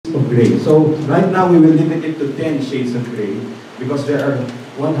of gray. So right now we will limit it to 10 shades of gray because there are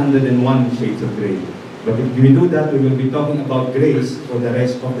 101 shades of gray. But if we do that, we will be talking about grace for the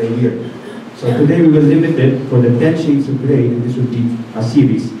rest of the year. So today we will limit it for the 10 shades of gray, and this will be a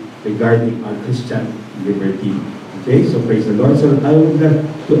series regarding our Christian liberty. Okay, so praise the Lord. So I would like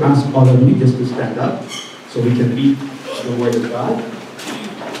to ask all of you just to stand up so we can read the Word of God.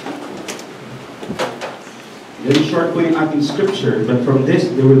 Very short po yung ating scripture, but from this,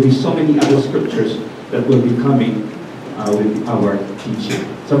 there will be so many other scriptures that will be coming with our teaching.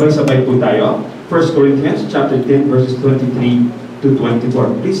 Sabay-sabay po tayo. 1 Corinthians chapter 10, verses 23 to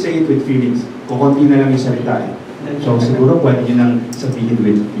 24. Please say it with feelings. Kukunti na lang yung salita eh. So siguro pwede nyo nang sabihin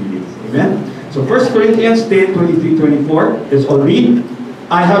with feelings. Amen? So 1 Corinthians 10, 23, 24. Let's all read.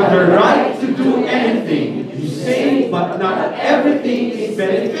 I have the right to do anything you say, but not everything is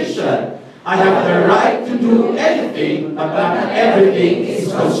beneficial. I have the right to do anything, but not everything is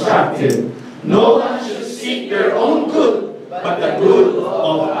constructive. No one should seek their own good, but the good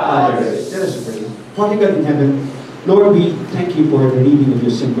of others. Let us pray. Father God in heaven, Lord, we thank you for the reading of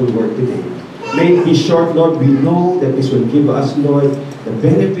your simple word today. May it be short, Lord. We know that this will give us, Lord, the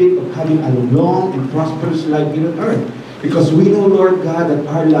benefit of having a long and prosperous life here on earth. Because we know, Lord God, that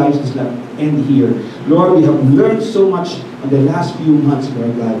our lives does not end here. Lord, we have learned so much in the last few months,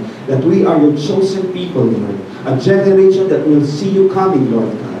 Lord God, that we are your chosen people, Lord. A generation that will see you coming,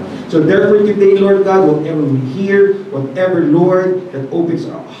 Lord God. So therefore today, Lord God, whatever we hear, whatever, Lord, that opens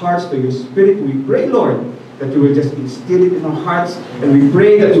our hearts to your Spirit, we pray, Lord, that you will just instill it in our hearts. And we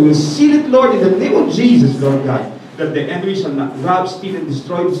pray that you will seal it, Lord, in the name of Jesus, Lord God, that the enemy shall not rob, steal, and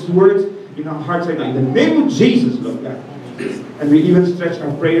destroy these words in our hearts right now. In the name of Jesus, Lord God. And we even stretch our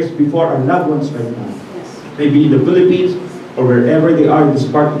prayers before our loved ones right now. Maybe in the Philippines or wherever they are in this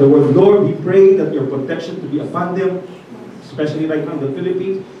part of the world. Lord, we pray that your protection to be upon them, especially right now in the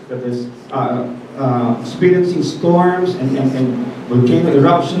Philippines, that is experiencing storms and volcano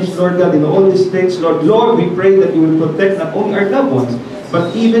eruptions, Lord God, in all these things. Lord, we pray that you will protect not only our loved ones,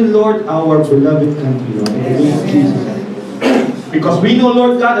 but even, Lord, our beloved country, Lord, in the name of Jesus. Because we know,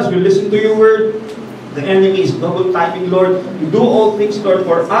 Lord God, as we listen to your word, the enemy is double timing, Lord. You do all things, Lord,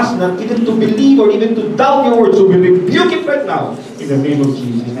 for us not even to believe or even to doubt your word. So we rebuke it right now in the name of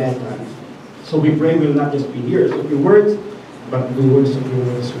Jesus. So we pray we will not just be hearers of your words, but doers of your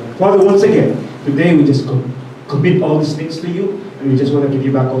words. Father, once again, today we just commit all these things to you, and we just want to give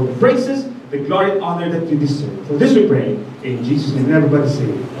you back all the praises, the glory and honor that you deserve. For this we pray in Jesus' name. Everybody say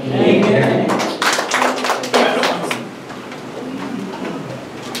amen.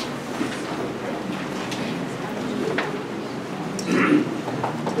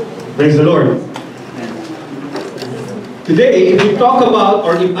 Praise the Lord. Today, if you talk about,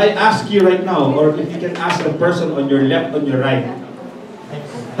 or if I ask you right now, or if you can ask the person on your left, on your right,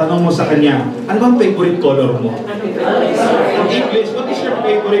 tanong mo sa kanya, ano bang favorite color mo? In English, what is your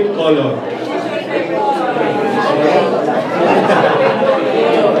favorite color?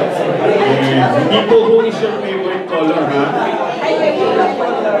 Hindi po, who is your favorite color, ha?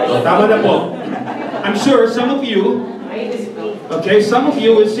 Tama na po. I'm sure some of you, okay, some of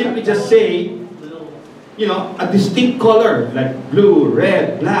you will simply just say, you know, a distinct color, like blue,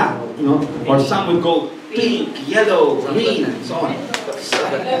 red, black, you know, or some would go pink, yellow, green, and so on.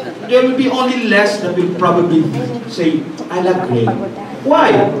 There will be only less that will probably say, I like gray.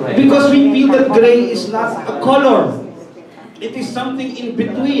 Why? Because we feel that gray is not a color. It is something in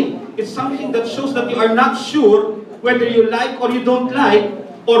between. It's something that shows that you are not sure whether you like or you don't like,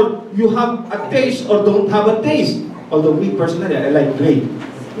 or you have a taste or don't have a taste. Although me personally, I like gray.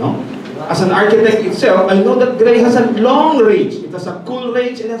 No? As an architect itself, I know that gray has a long range. It has a cool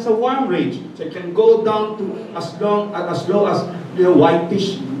range and it has a warm range. So it can go down to as low as you know,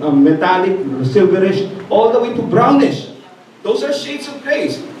 whitish, metallic, silverish, all the way to brownish. Those are shades of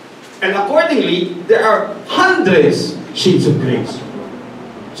grays. And accordingly, there are hundreds shades of grays.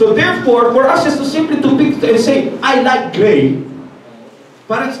 So therefore, for us just to simply to pick and say, I like gray,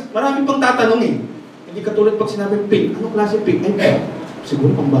 parang marami pang tatanungin. Hindi katulad pag sinabi pink. Anong klase pink? Ay,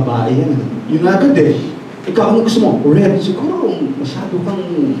 siguro pang babae yan. Yun agad eh. Ikaw, ano gusto mo? Red. Siguro masyado kang,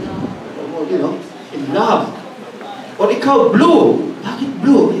 you know, in love. Or ikaw, blue. Bakit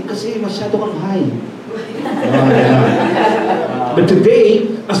blue? Eh, kasi masyado kang high. But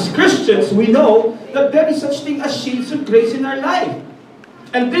today, as Christians, we know that there is such thing as shades of grace in our life.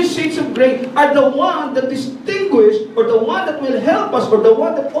 And these shades of gray are the one that distinguish, or the one that will help us, or the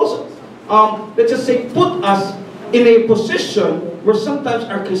one that also let's just say, put us in a position where sometimes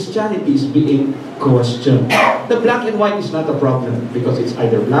our Christianity is being questioned. The black and white is not a problem because it's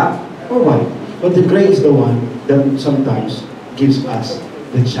either black or white. But the gray is the one that sometimes gives us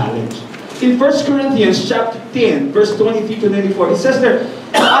the challenge. In 1 Corinthians chapter 10, verse 23 to 24, it says there,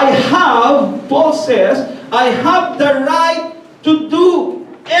 Paul says, I have the right to do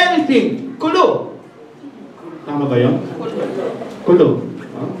anything. Kulo. Tama ba yun? Kulo.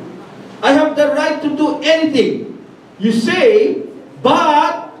 I have the right to do anything. You say,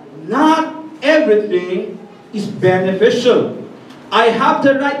 but not everything is beneficial. I have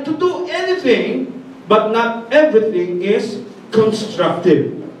the right to do anything, but not everything is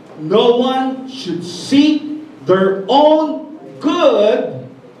constructive. No one should seek their own good,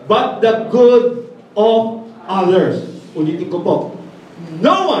 but the good of others. Ulitin ko po.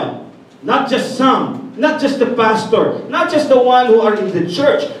 No one, not just some, not just the pastor, not just the one who are in the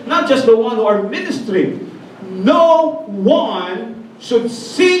church, not just the one who are ministering. No one should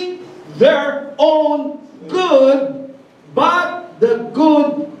seek their own good, but the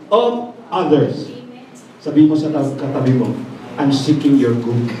good of others. Sabi mo sa katabi mo, I'm seeking your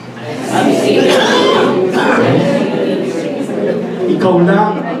good. Ikaw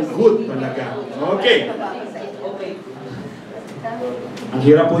lang ang good talaga. Okay. Ang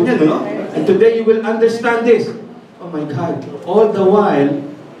hirap po niya, no? And today you will understand this. Oh my God. All the while,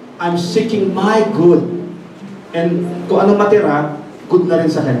 I'm seeking my good. And kung anong matira, good na rin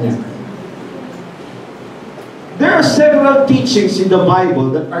sa kanya. There are several teachings in the Bible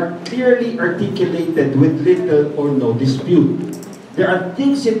that are clearly articulated with little or no dispute. There are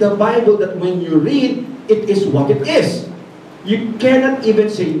things in the Bible that when you read, it is what it is. You cannot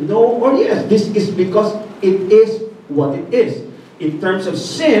even say no or yes. This is because it is what it is. In terms of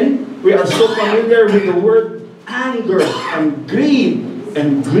sin, we are so familiar with the word anger and greed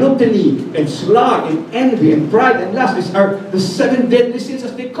and gluttony and sloth and envy and pride and lust. These are the 7 deadly sins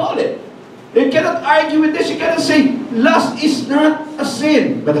as they call it. You cannot argue with this. You cannot say lust is not a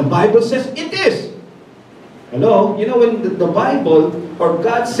sin. But the Bible says it is. Hello? You know, when the Bible or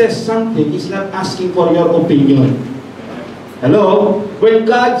God says something, He's not asking for your opinion. Hello? When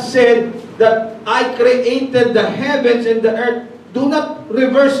God said that I created the heavens and the earth, do not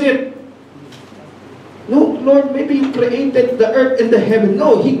reverse it. No, Lord, maybe you created the earth and the heaven.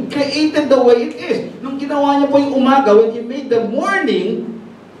 No, He created the way it is. Nung ginawa niya po yung umaga, when He made the morning,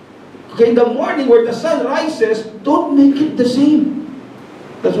 okay, in the morning where the sun rises, don't make it the same.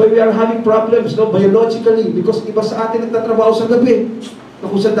 That's why we are having problems, no, biologically, because iba sa atin nagtatrabaho sa gabi, na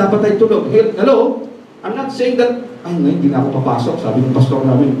kung saan dapat tayo tulog. Hello? I'm not saying that, ay, hindi na ako papasok, sabi ng pastor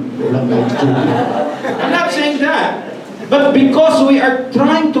namin, walang night duty. I'm not saying that. But because we are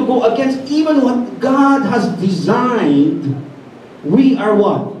trying to go against even what God has designed, we are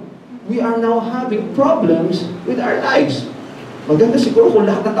what? We are now having problems with our lives. Maganda siguro kung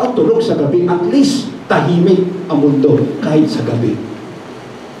lahat ng tao tulog sa gabi, at least tahimik ang mundo kahit sa gabi.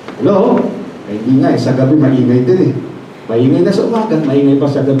 Hello? Eh, hindi nga, sa gabi maingay din eh. Maingay na sa umaga, maingay pa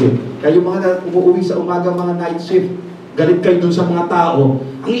sa gabi. Kaya yung mga umuwi sa umaga, mga night shift, galit kayo dun sa mga tao,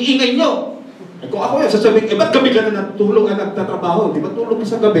 ang iingay nyo! Eh, kung ako yan, sasabihin, eh, ba't gabi ka na natulog at nagtatrabaho? Di ba tulog ka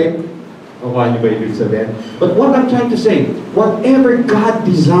sa gabi? Kukuha niyo ba ibig sabihin? But what I'm trying to say, whatever God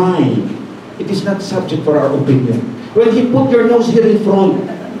designed, it is not subject for our opinion. When He put your nose here in front,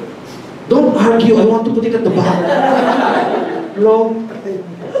 don't argue, I want to put it at the back. Hello?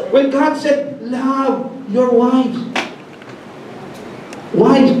 When God said, love your wife.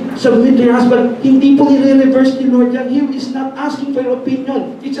 Wife, submit to your husband. Hindi po i-reverse ni Lord yan. He is not asking for your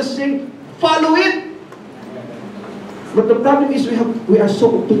opinion. He's just saying, follow it. But the problem is we are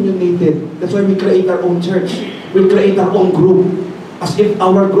so opinionated. That's why we create our own church. We create our own group. As if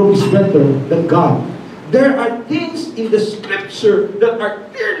our group is better than God. There are things in the scripture that are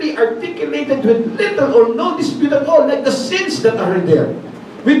clearly articulated with little or no dispute at all, like the sins that are there.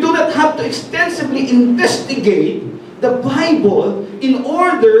 We do not have to extensively investigate the Bible in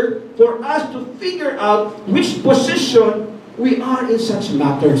order for us to figure out which position we are in such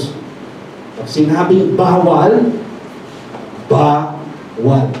matters. Pag sinabing bawal,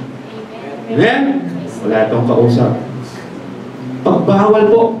 bawal. Amen? Wala itong kausap. Pag bawal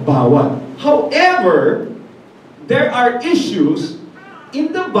po, bawal. However, there are issues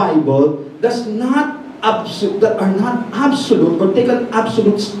in the Bible that are not absolute or take an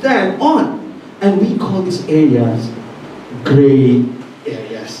absolute stand on. And we call these areas gray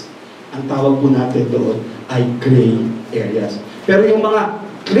areas. Ang tawag po natin doon ay gray areas. Pero yung mga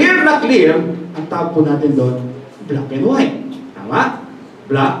clear na clear, ang tawag po natin doon, black and white. Tama?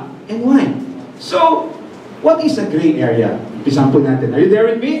 Black and white. So, what is a gray area? Umpisan po natin. Are you there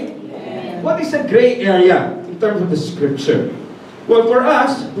with me? Yeah. What is a gray area in terms of the scripture? Well, for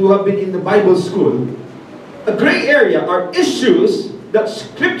us who have been in the Bible school, a gray area are issues that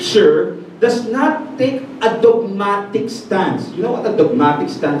scripture does not take a dogmatic stance. You know what a dogmatic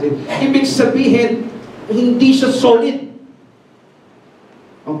stance is? Ibig sabihin, hindi siya solid.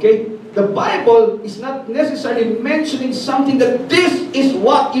 Okay? The Bible is not necessarily mentioning something that this is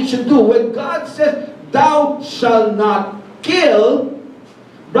what you should do. When God says, thou shalt not kill,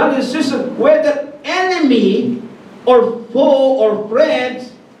 brothers and sisters, whether enemy or foe or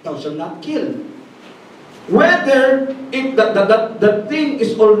friends, thou shalt not kill. Whether the thing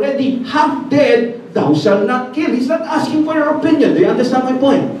is already half dead, thou shalt not kill. He's not asking for your opinion. Do you understand my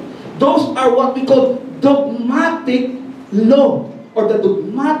point? Those are what we call dogmatic law, or the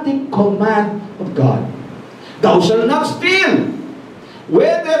dogmatic command of God. Thou shalt not steal.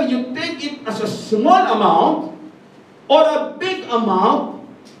 Whether you take it as a small amount or a big amount,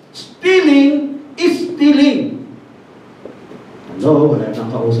 stealing is stealing. Hello, wala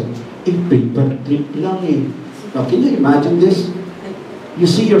nang kausap. Paper trip lang eh. Now, can you imagine this? You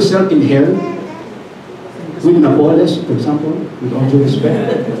see yourself in hell with Napoles, for example, with all due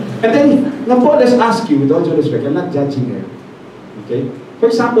respect. And then, Napoles asks you, with all due respect, I'm not judging her. Okay?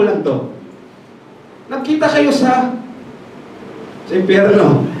 For example lang to. Nagkita kayo sa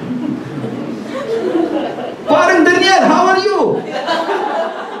impyerno. Parang Daniel, how are you?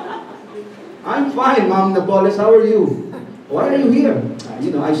 I'm fine, Ma'am Napoles, how are you? Why are you here? You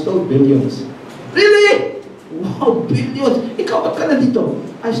know, I stole billions. Really? Wow, billions. Ikaw, ba't ka na dito?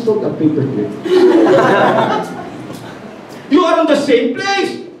 I stole a paperclip. You are in the same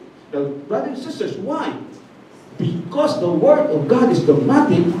place. Now, brothers and sisters, why? Because the word of God is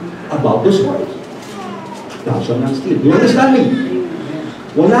dogmatic about those words. Thou shalt not steal. Do you understand me?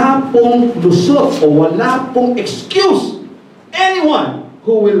 Wala pong lusot o wala pong excuse anyone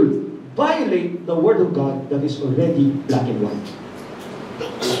who will violate the word of God that is already black and white.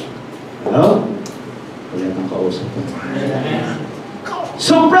 Hello? Wala kang kausap.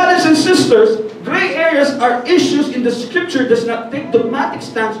 So, brothers and sisters, gray areas are issues in the scripture does not take dogmatic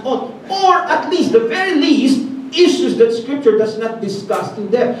stance on, or at least, the very least, issues that scripture does not discuss in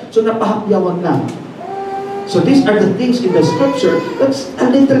depth. So, napahapyawan lang. So, these are the things in the scripture that's a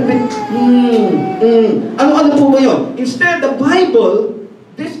little bit, Ano-ano po ba yun? Instead, the Bible,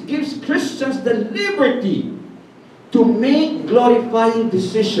 this gives Christians the liberty to make glorifying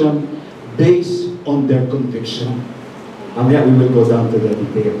decision based on their conviction. Mamaya we will go down to the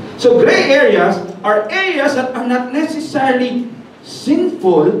detail. So gray areas are areas that are not necessarily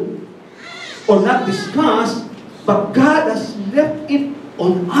sinful or not discussed, but God has left it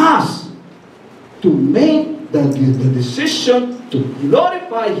on us to make the decision to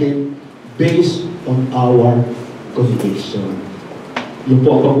glorify Him based on our conviction. Yun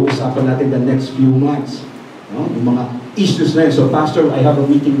po ang pag-uusapan natin the next few months. No? Yung mga issues na yun. So, Pastor, I have a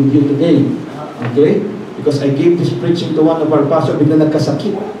meeting with you today. Okay? Because I gave this preaching to one of our pastors, bigla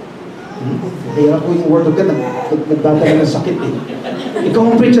nagkasakit. Kaya po yung word of God, nagdadala ng sakit eh. Ikaw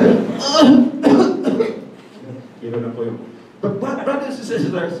ang preacher. Yun na po yun. But brothers and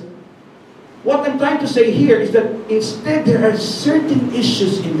sisters, what I'm trying to say here is that instead there are certain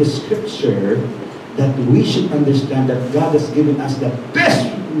issues in the scripture that we should understand that God has given us the best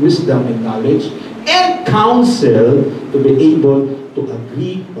wisdom and knowledge and counsel to be able to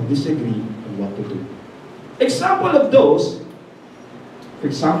agree or disagree on what to do. Example of those, for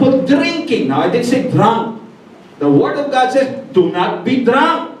example, drinking. Now, I didn't say drunk. The Word of God says, do not be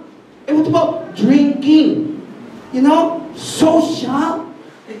drunk. And what about drinking? You know, social,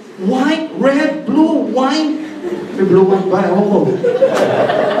 white, red, blue wine. May blue wine ba? Ewan ko.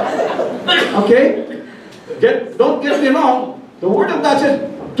 Okay? Don't get me wrong. The Word of God says,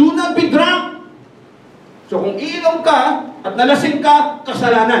 do not be drunk. So kung iinom ka at nalasing ka,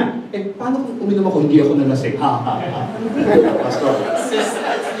 kasalanan. Eh, paano kung uminom ako, hindi ako nalasing? Pastor,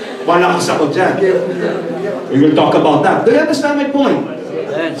 malakas ako dyan. We will talk about that. Do you understand my point?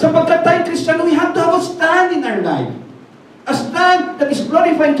 Sapagkat tayo Christian, we have to have a stand in our life. A stand that is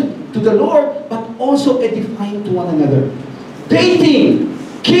glorifying to the Lord, but also edifying to one another. Dating,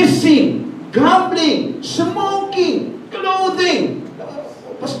 kissing, gambling, smoking, clothing.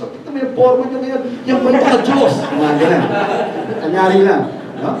 Pastor, kita mo yung forma nyo ngayon. Yan ba yung ka-Diyos? Ganyan. Kanyari lang.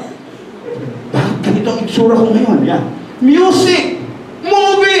 No? Bakit ganito ang itsura ko ngayon? Yan. Music,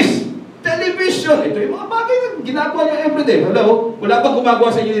 movies, television. Ito yung mga bagay na ginagawa nyo everyday. Hello? Wala bang gumagawa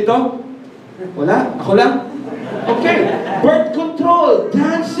sa inyo dito? Wala? Ako lang? Okay. Birth control,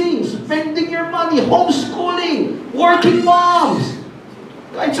 dancing, spending your money, homeschooling, working moms.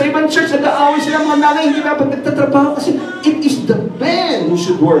 Kahit sa ibang church, nag-aaway sila mga nanay, hindi dapat nagtatrabaho kasi it is the man who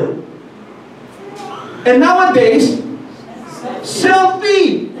should work. And nowadays,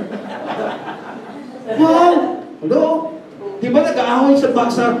 selfie. Wow! Hello? Di ba nag-aaway sa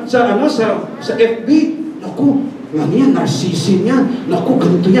FB? Naku, ano yan, narcissism yan. Naku,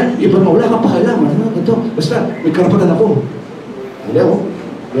 ganito yan. Iba mo, wala kang pakialam. Ano, ganito. Basta, may karapatan ako. Hello?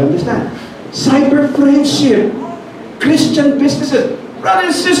 You understand? Cyber friendship. Christian businesses.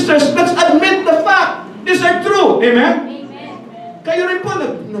 Brothers and sisters, let's admit the fact. These are true. Amen? Kayo rin po,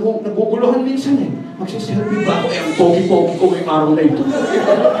 naguguluhan minsan eh. Magsiselfie ba ako? Ang pogi-pogi ko ngayong araw na ito.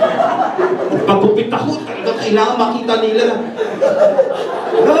 Pagpupit ako, talagang kailangan makita nila na,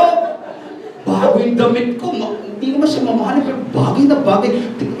 no? Bago yung damit ko, hindi naman siya mamahalin, pero bagay na bagay.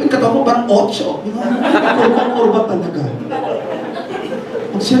 Tingnan mo yung katawan ko, parang 8. Kurba talaga.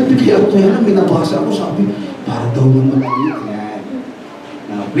 Mag-selfie kayo, kaya lang, minabasa ako, sabi, para daw naman yan.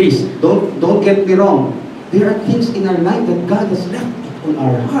 Now, please, don't get me wrong. There are things in our life that God has left on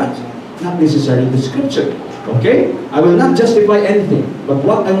our hearts, not necessarily the scripture. Okay? I will not justify anything. But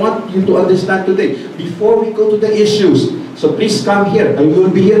what I want you to understand today, before we go to the issues, so please come here. I will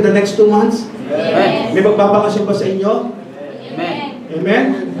be here the next 2 months. Amen. May magbabakasyon ba sa inyo? Amen. Amen?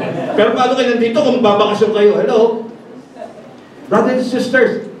 Pero paano kayo nandito kung magbabakasyon kayo? Hello? Brothers and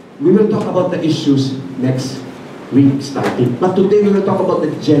sisters, we will talk about the issues next week starting. But today we will talk about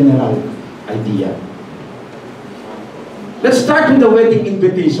the general idea. Let's start with the wedding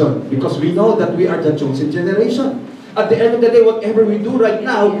invitation because we know that we are the chosen generation. At the end of the day, whatever we do right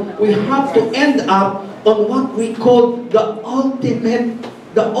now, we have to end up on what we call the ultimate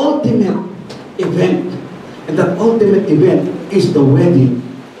event. And that ultimate event is the wedding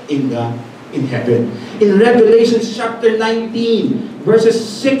in heaven. In Revelation chapter 19, verses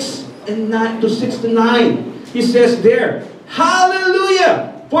 6 to 9, he says there,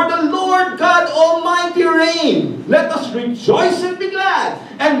 "Hallelujah! For the Lord God Almighty reign. Let us rejoice and be glad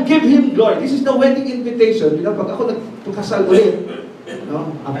and give Him glory." This is the wedding invitation. You know, pag ako nagpakasal ulit,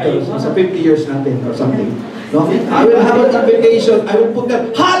 no? After sa 50 years natin or something, no? I will have an invitation. I will put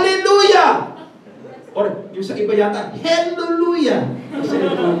that, "Hallelujah!" Or yung sa iba yata, "Hallelujah!" Kasi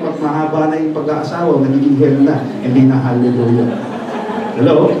pag mahaba na yung pag-aasawa, nagiging hell na, hindi na hallelujah.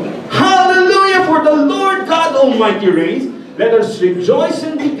 Hello? "Hallelujah! For the Lord God Almighty reigns. Let us rejoice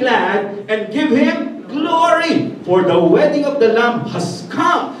and be glad and give Him glory. For the wedding of the Lamb has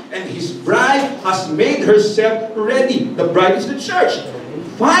come, and His bride has made herself ready." The bride is the church.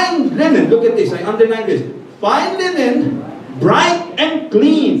 Fine linen, look at this, I underline this. Fine linen, bright and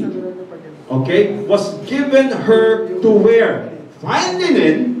clean, okay, was given her to wear. Fine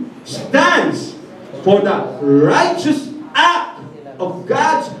linen stands for the righteous act of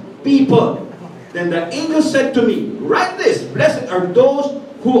God's people. Then the angel said to me, "Write this, blessed are those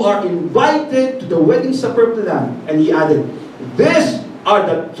who are invited to the wedding supper of the Lamb." And he added, "These are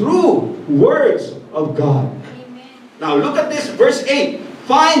the true words of God." Amen. Now look at this, verse 8.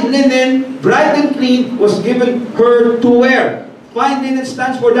 Fine linen, bright and clean, was given her to wear. Fine linen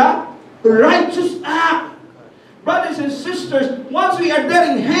stands for the righteous act. Brothers and sisters, once we are there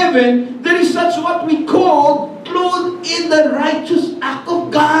in heaven, there is such what we call clothed in the righteous act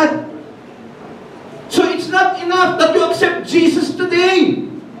of God. So it's not enough that you accept Jesus today.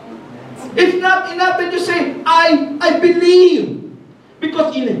 It's not enough that you say, I believe.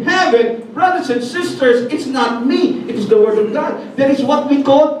 Because in heaven, brothers and sisters, it's not me. It is the Word of God. There is what we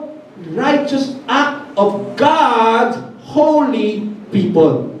call righteous act of God's holy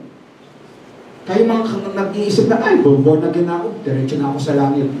people. Kayo mga nag-iisip na, ay, born again ako, diretso na ako sa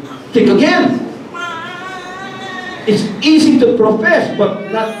langit. Think again. It's easy to profess,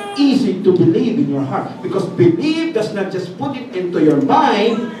 but not easy to believe in your heart. Because believe does not just put it into your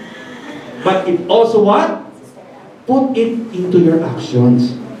mind, but it also what? Put it into your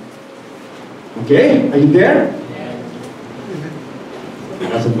actions. Okay? Are you there?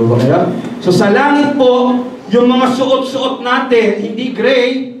 Nasaan po ba kayo? So sa langit po, yung mga suot-suot natin, hindi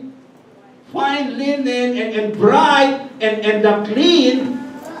gray, fine linen, and bright, and the clean.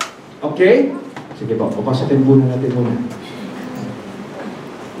 Okay? Sige po, papasatin muna natin muna.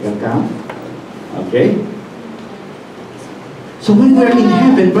 Welcome. Okay? So when we're in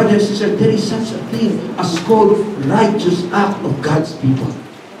heaven, brothers and sisters, there is such a thing as called righteous act of God's people.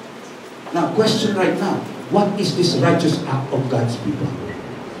 Now, question right now, what is this righteous act of God's people?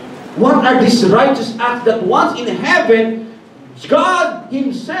 What are these righteous acts that once in heaven, God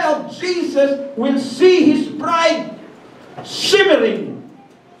Himself, Jesus, will see His bride shimmering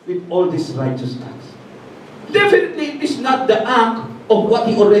with all these righteous acts? Definitely, it is not the act of what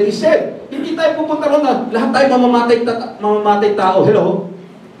He already said. Hindi tayo pupunta ron na lahat tayo mamamatay tao. Hello?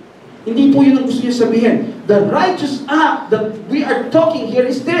 Hindi po yun ang gusto niya sabihin. The righteous act that we are talking here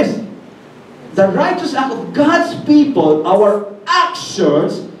is this. The righteous act of God's people, our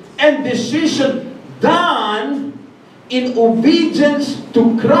actions and decision done in obedience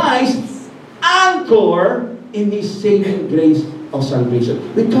to Christ, anchor in His saving grace of salvation.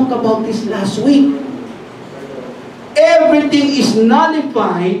 We talked about this last week. Everything is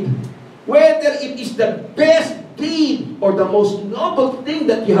nullified, whether it is the best deed or the most noble thing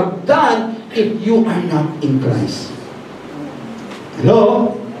that you have done, if you are not in Christ.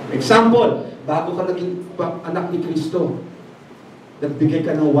 Hello? Example, bago ka naging anak ni Kristo, nagbigay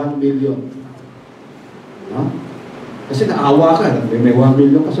ka ng 1 million. No? Kasi naawa ka, may 1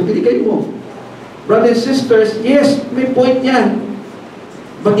 million ka, so binigay mo. Brothers and sisters, yes, may point yan.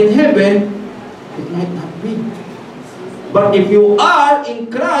 But in heaven, it might not be. But if you are in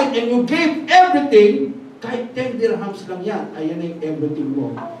Christ and you gave everything, kahit 10 dirhams lang yan, ayan na yung everything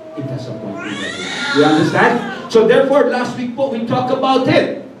mo. It has a point in heaven. You understand? So therefore, last week po, we talked about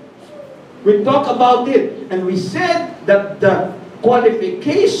it. We talked about it. And we said that the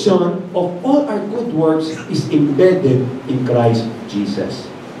qualification of all our good works is embedded in Christ Jesus.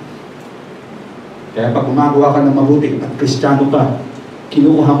 Kaya pag gumagawa ka ng mabuti at Kristiyano ka,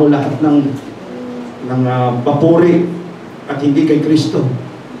 kinukuha mo lahat ng papuri at hindi kay Kristo,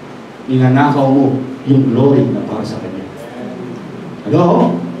 ninanakaw mo yung glory na para sa Kanya.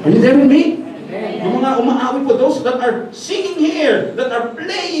 Hello? Are you there with me? Yung mga umaawit po, those that are singing here, that are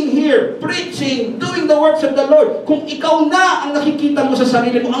playing here, preaching, doing the works of the Lord, kung ikaw na ang nakikita mo sa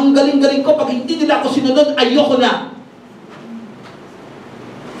sarili mo, ang galing-galing ko, pag hindi nila ako sinunod, ayoko na.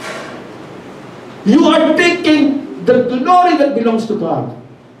 You are taking the glory that belongs to God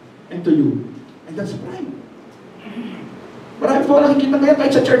and to you. And that's pride. Marami po nakikita ngayon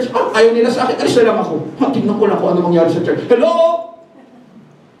kahit sa church, ayaw nila sa akin, alis na lang ako. Tingnan ko lang kung ano mangyari sa church. Hello?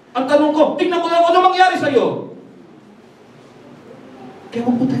 Ang tanong ko, tingnan ko lang kung ano mangyari sa'yo. Kaya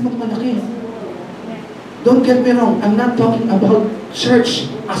huwag po tayo magmalaki. Don't get me wrong, I'm not talking about church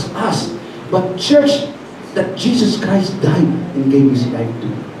as us, but church that Jesus Christ died and gave His life to.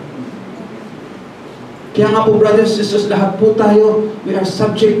 Kaya nga po, brothers and sisters, lahat po tayo, we are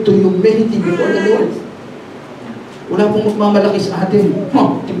subject to humility before the Lord. Wala pong magmamalaki sa atin.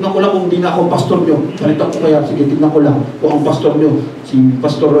 Tignan ko lang kung hindi na ako pastor nyo. Palitan ko kaya, sige, tignan ko lang kung ang pastor nyo, si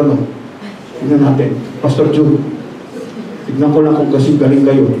pastor ano. Tignan natin, Pastor Jude. Tignan ko lang kung kasi galing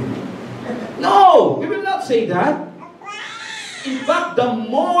kayo. No! We will not say that. In fact, the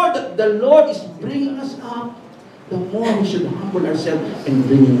more that the Lord is bringing us up, the more we should humble ourselves and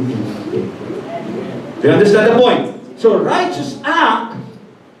bring Him in. Do you understand the point? So, righteous act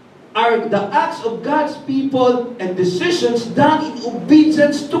are the acts of God's people and decisions done in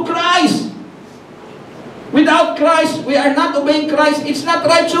obedience to Christ. Without Christ, we are not obeying Christ. It's not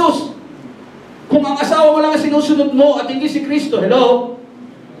righteous. Kung ang asawa mo lang ang sinusunod mo at hindi si Kristo, hello?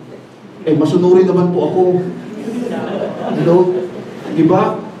 Eh, masunurin naman po ako. Hello?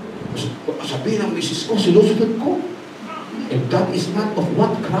 Diba? Sabihin ng misis ko, sinusunod ko. If that is not of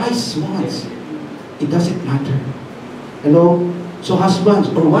what Christ wants, it doesn't matter. Hello? So husbands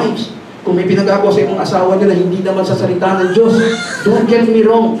or wives, kung may pinagagawa sa imong asawa nila, hindi naman sa salita ng Diyos, don't get me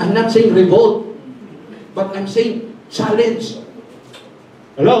wrong, I'm not saying revolt, but I'm saying challenge.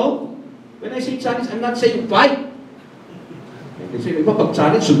 Hello? When I say challenge, I'm not saying fight. Kasi iba, pag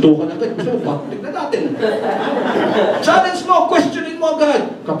challenge, suntukan agad. So, tignan natin. Challenge mo, questioning mo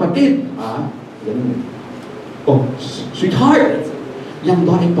agad. Kapatid, ganun. Oh, sweetheart, yan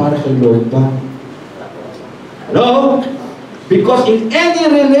ba ay para kay Lord ba? Hello? Because in any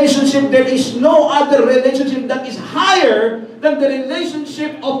relationship, there is no other relationship that is higher than the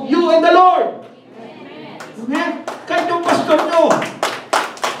relationship of you and the Lord. Amen? Kahit yung pastor nyo,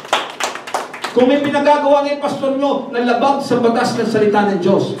 kung may pinagagawa ng pastor nyo na labag sa batas ng salita ng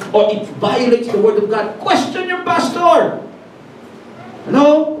Diyos, or it violates the Word of God, question your pastor.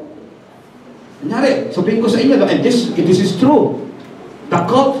 Hello? Kunyari, sabihin ko sa inyo, and this is true. The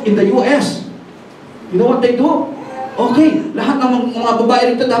cult in the US, you know what they do? Okay, lahat ng mga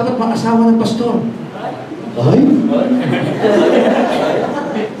babae rito dapat mag-asawa ng pastor. Ay?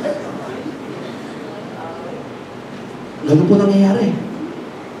 Ganun po nangyayari.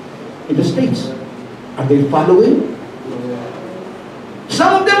 In the States. Are they following?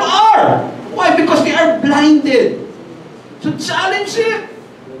 Some of them are. Why? Because they are blinded. So challenge it.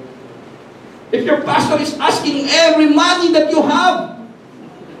 If your pastor is asking every money that you have,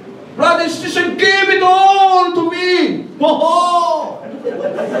 brothers and sisters, give it all to me. Woho!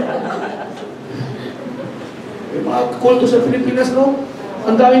 May mga kulto sa Pilipinas, no?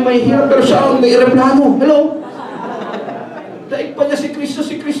 Ang daming may hirap, pero siya ang may aeroplano. Hello? Daig pa niya si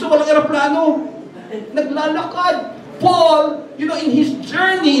Kristo walang aeroplano. Naglalakad. Paul, you know, in his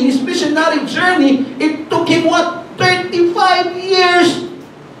journey, in his missionary journey, it took him, what? 35 years.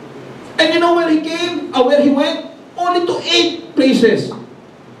 And you know where he came? Where he went? only to 8 places.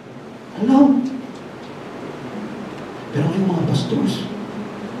 Hello? Pero yung mga pastors,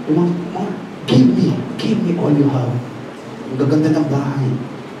 yung mga, give me all you have. Ang gaganda ng bahay.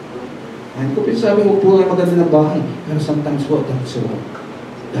 And kung sabi mo po maganda ng bahay, pero sometimes what?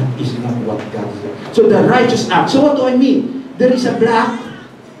 That is not what God said. So the righteous act. So what do I mean? There is a black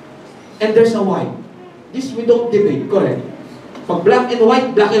and there's a white. This we don't debate, correct? Pag black and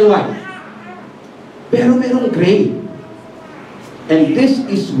white, black and white. Pero merong gray. And this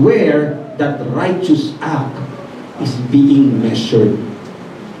is where that righteous act is being measured.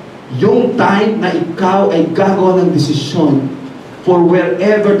 Yung time na ikaw ay gagawa ng desisyon for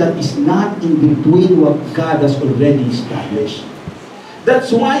wherever that is not in between what God has already established.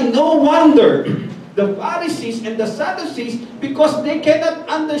 That's why no wonder the Pharisees and the Sadducees, because they cannot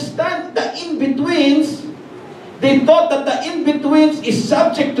understand the in-betweens, they thought that the in-betweens is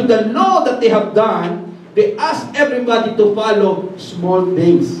subject to the law that they have done. They ask everybody to follow small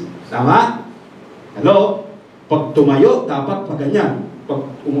things. Tama? Hello? Pag tumayo, dapat pa ganyan.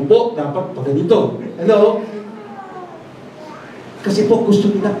 Pag umupo, dapat pa ganito. Hello? Kasi po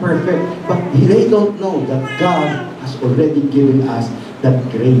gusto nila perfect. But they don't know that God has already given us that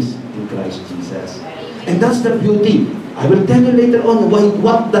grace in Christ Jesus. And that's the beauty. I will tell you later on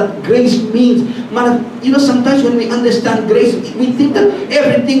what that grace means. Man, you know, sometimes when we understand grace, we think that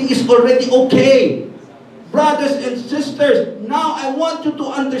everything is already okay. Brothers and sisters, now I want you to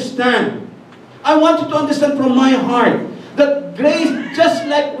understand. I want you to understand from my heart that grace, just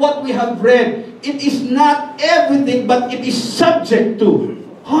like what we have read, it is not everything, but it is subject to.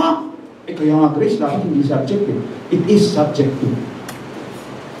 Huh? Kaya nga grace, dapat hindi subject to. It is subject to.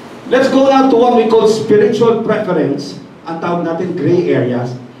 Let's go now to what we call spiritual preference. Ang tawag natin gray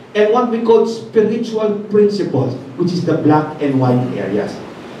areas. And what we call spiritual principles, which is the black and white areas.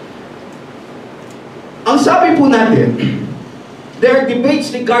 Ang sabi po natin, there are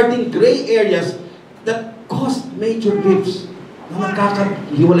debates regarding gray areas that cause major rifts na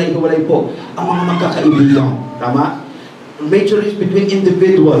magkakahiwalay-hiwalay po ang mga magkakaibigan. Tama? Major rifts between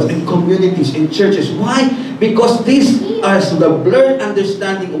individuals and communities and churches. Why? Because this is the blurred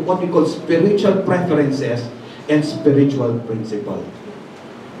understanding of what we call spiritual preferences and spiritual principles.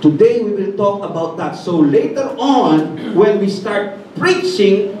 Today we will talk about that. So later on, when we start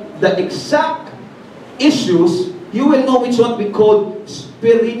preaching the exact issues, you will know which what we call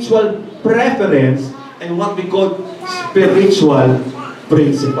spiritual preference and what we call spiritual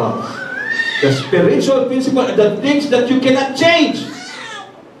principles. The spiritual principle are the things that you cannot change.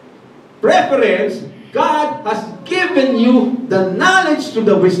 Preference, God has given you the knowledge through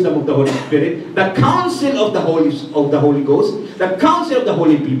the wisdom of the Holy Spirit, the counsel of the Holy Ghost, the counsel of the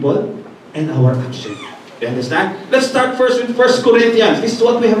holy people, and our action. You understand? Let's start first with 1 Corinthians. This is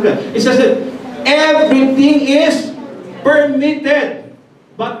what we have read. It says that everything is permitted,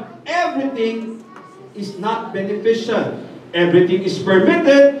 but everything is not beneficial. Everything is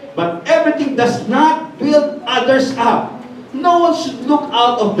permitted, but everything does not build others up. No one should look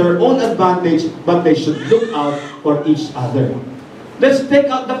out of their own advantage, but they should look out for each other. Let's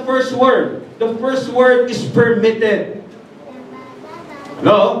take out the first word. The first word is permitted.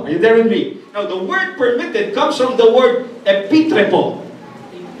 Hello? Are you there with me? Now, the word permitted comes from the word epitrepo.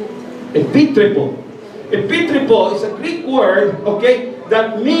 Epitrepo. Epitrepo is a Greek word, okay,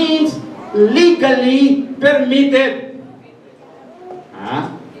 that means legally permitted.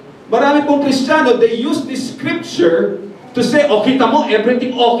 Marami pong Kristiyano, they use this scripture to say, oh, kita mo,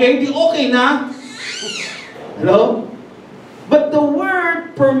 everything okay, di okay na. Hello? But the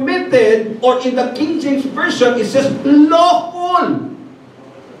word permitted, or in the King James Version, it says lawful.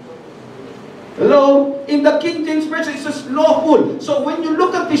 Hello? In the King James Version, it says lawful. So when you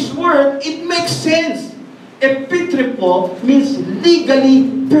look at this word, it makes sense. Epitrepo means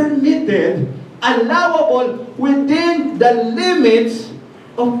legally permitted, allowable within the limits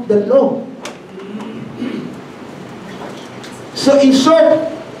of the law. So in short,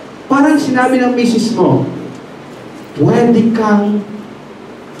 parang sinabi ng misis mo, pwede kang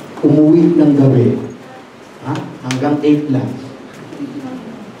umuwi ng gabi. Hanggang 8 lang.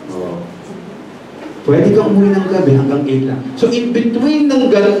 Pwede kang umuwi ng gabi hanggang 8 lang. So in between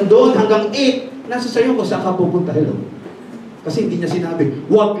ng doon hanggang 8, nasa sayo ko saan ka pupunta. Hello? Kasi hindi niya sinabi,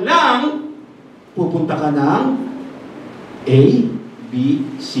 wag lang pupunta ka ng A, B,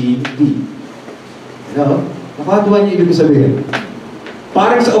 C, D. Hello? Nakatuwa niyo ibig sabihin.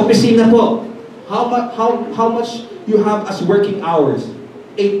 Parang sa opisina po, how much you have as working hours?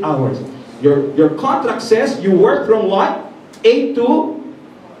 8 hours. Your contract says you work from what? 8 to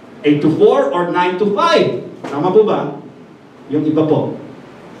 4 or 9 to 5. Tama po ba? Yung iba po.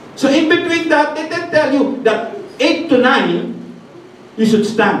 So in between that, they tell you that 8 to 9, you should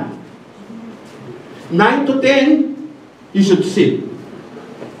stand. 9 to 10, you should sit.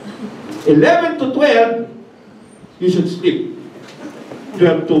 11 to 12, you should sleep.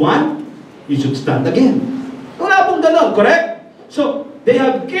 12 to 1, you should stand again. Wala pong ganon, correct? So, they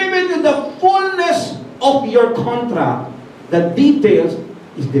have given you the fullness of your contract. The details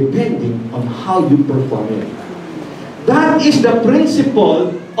is depending on how you perform it. That is the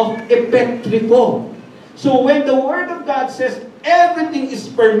principle of epektriko. So when the Word of God says everything is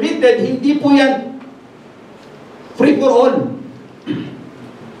permitted, hindi po yan free for all.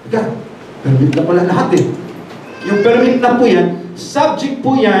 Teka, permit na pala lahat eh. Yung permit na po yan, subject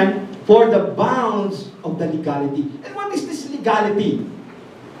po yan for the bounds of the legality. And what is this legality?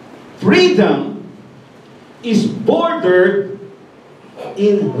 Freedom is bordered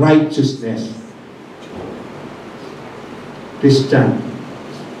in righteousness. Christian,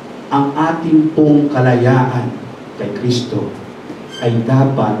 ang ating pong kalayaan kay Kristo ay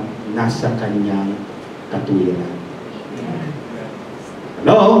dapat nasa Kanyang katuwiran.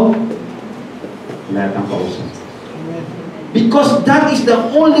 Hello? Lahat ang kausap. Because that is the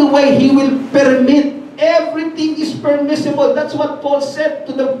only way He will permit. Everything is permissible. That's what Paul said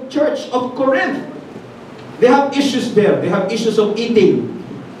to the church of Corinth. They have issues there. They have issues of eating.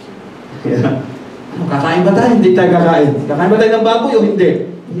 Yeah. Kakain ba tayo? Hindi tayo kakain. Kakain ba tayo ng baboy o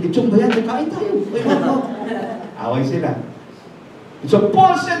hindi? Hindi, chong ba yan? Kakain tayo. Away sila. So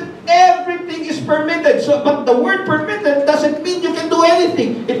Paul said, everything is permitted. So, but the word permitted doesn't mean you can do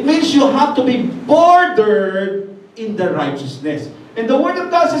anything. It means you have to be bordered in the righteousness. And the Word of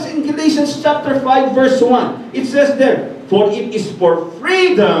God says in Galatians chapter 5 verse 1, it says there, for it is for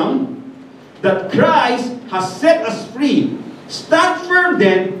freedom that Christ has set us free. Stand firm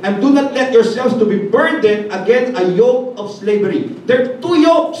then, and do not let yourselves to be burdened against a yoke of slavery. There are two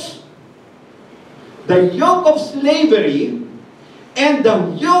yokes. The yoke of slavery and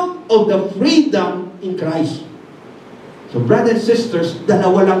the yoke of the freedom in Christ. So brothers and sisters,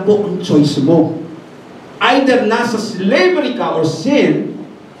 dalawa lang po ang choice mo. Either nasa slavery ka or sin,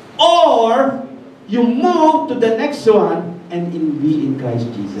 or you move to the next one and be in Christ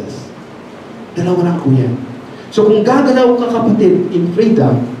Jesus. Dalawa lang po yan. So kung gagalaw ka kapatid in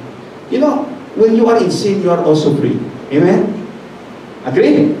freedom, you know, when you are in sin, you are also free. Amen?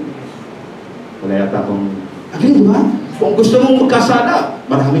 Agree? Wala yata akong... Agree, di ba? Kung gusto mong magkasala,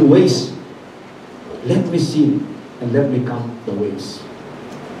 maraming ways. Let me sin and let me count the ways.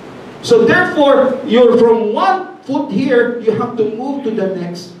 So therefore, you're from one foot here, you have to move to the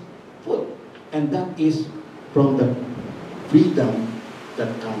next foot. And that is from the freedom that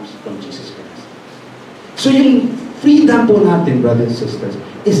comes from Jesus Christ. So yung freedom po natin, brothers and sisters,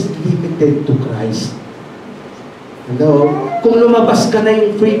 is limited to Christ. Hello? Kung lumabas ka na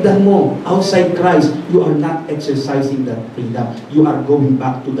yung freedom mo outside Christ, you are not exercising that freedom. You are going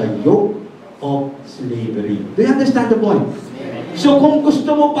back to the yoke of slavery. Do you understand the point? So kung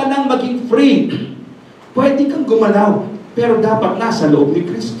gusto mo pa lang maging free, pwede kang gumalaw, pero dapat nasa loob ni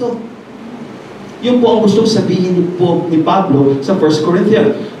Kristo. Yun po ang gustong sabihin ni Pablo sa 1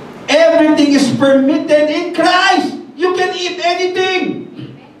 Corinthians. Everything is permitted in Christ. You can eat anything.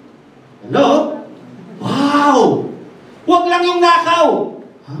 Hello? Wow! Huwag lang yung nakaw.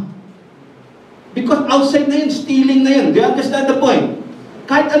 Huh? Because outside na yun, stealing na yun. Do you understand the point?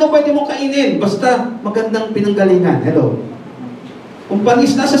 Kahit ano pwede mo kainin, basta magandang pinanggalingan. Hello? Kung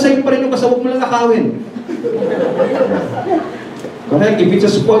panis, nasa sa'yo pa rin yung kasawag mo lang nakawin. Correct? If it's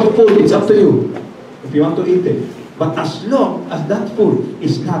a spoiled food, it's up to you. If you want to eat it. But as long as that food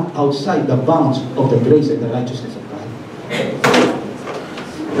is not outside the bounds of the grace and the righteousness of God.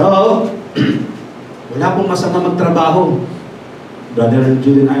 Hello? Wala pong masama magtrabaho. Brother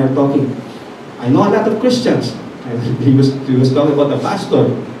Julie and I are talking. I know a lot of Christians. He was talking about the pastor.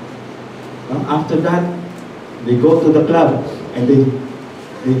 After that, they go to the club and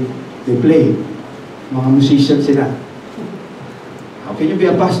they play. Mga musicians sila. How can you be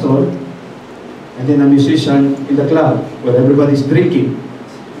a pastor and then a musician in the club where everybody's drinking?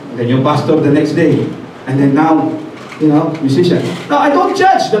 And then you're pastor the next day. And then now, you know, musician. Now, I don't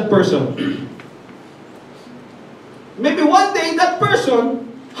judge that person. Maybe one day that person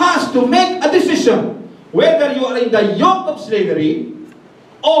has to make a decision whether you are in the yoke of slavery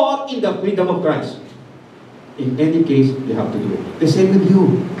or in the freedom of Christ. In any case, you have to do it. The same with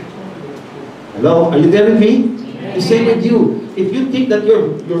you. Hello? Are you there with me? The same with you. If you think that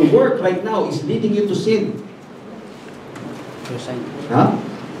your work right now is leading you to sin, huh?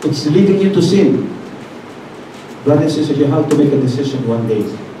 It's leading you to sin. Brothers and sisters, you have to make a decision one day.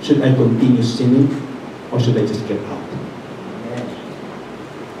 Should I continue sinning or should I just get out?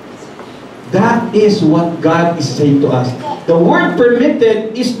 That That is what God is saying to us. The word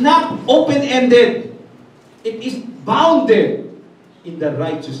permitted is not open-ended. It is bounded in the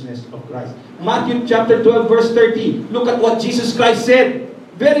righteousness of Christ. Matthew chapter 12 verse 30. Look at what Jesus Christ said.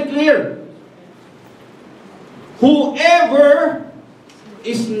 Very clear. Whoever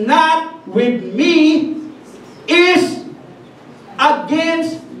is not with me is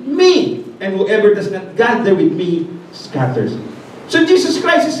against me. And whoever does not gather with me scatters. So Jesus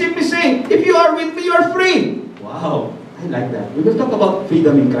Christ is simply saying, if you are with me, you are free. Wow, I like that. We will talk about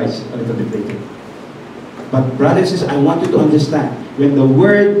freedom in Christ a little bit later. But brothers and sisters, I want you to understand, when the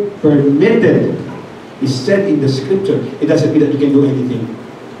word permitted is said in the scripture, it doesn't mean that you can do anything.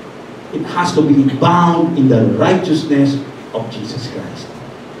 It has to be bound in the righteousness of Jesus Christ.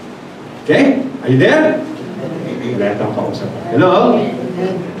 Okay? Are you there? Hello?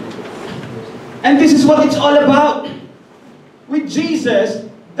 And this is what it's all about. With Jesus,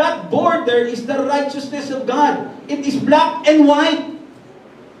 that border is the righteousness of God. It is black and white.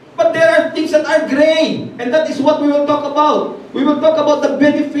 But there are things that are gray. And that is what we will talk about. We will talk about the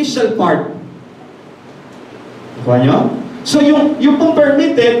beneficial part. Nakuha nyo? So yung pong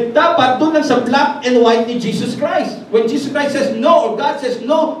permitted, dapat doon lang sa black and white ni Jesus Christ. When Jesus Christ says no, or God says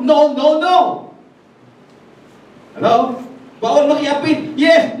no, no, no, no. Hello? Bawal makiapit.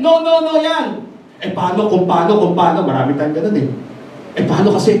 Yes, no, no, no yan. Eh paano, kung paano, marami tayong ganun eh. Eh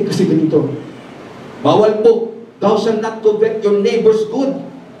paano kasi ganito. Bawal po, thou shalt not covet your neighbor's good.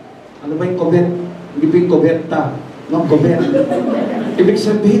 Ano ba yung covet? Hindi ba yung covetta? No, covet. Ibig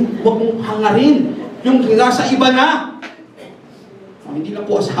sabihin, huwag mong hangarin yung nasa iba na. Hindi na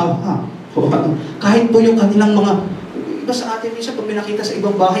po asawa. Kahit po yung kanilang mga, iba sa atin minsan, pag may nakita sa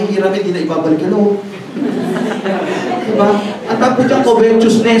ibang bahay, hiramin, hindi na ibabalik. Hello? Diba? Ang tawag po dyan,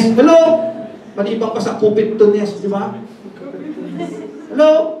 covetousness. Hello? Malibang pa sa covetousness, di ba?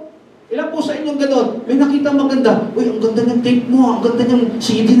 Hello? Ilan po sa inyong ganon? May nakita maganda. Uy, ang ganda ng tape mo. Ang ganda ng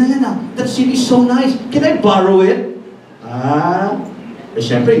CD na yan. That CD is so nice. Can I borrow it? Eh,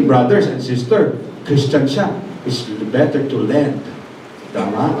 syempre, brothers and sister, Christian siya. It's better to lend.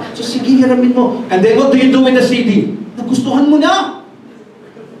 Tama? So, sige, hiramin mo. And then, what do you do with the CD? Nagustuhan mo na.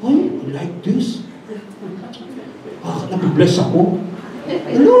 Oh, I like this. Nabibless ako.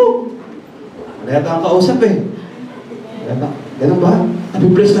 Hello? Kaya ang kausap eh. Ganun ba?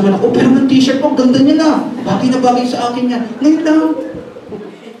 Nabibless naman ako. Pero ng t-shirt mo, ganda niya na. Bagay na bagay sa akin yan. Ngayon lang.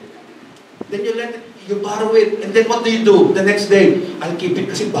 Then you let it, you borrow it. And then what do you do? The next day, I'll keep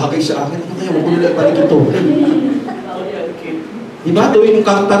it kasi bagay sa akin. Ano kaya? Huwag ko nila balik ito. Diba? Tuwing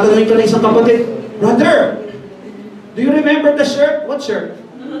tatanungin ka na isang kapatid, brother, do you remember the shirt? What shirt?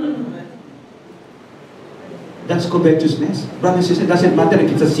 That's covetousness. Brothers and sisters, it doesn't matter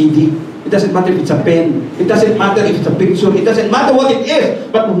if it's a CD. It doesn't matter if it's a pen. It doesn't matter if it's a picture. It doesn't matter what it is.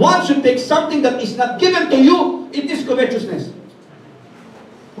 But once you take something that is not given to you, it is covetousness.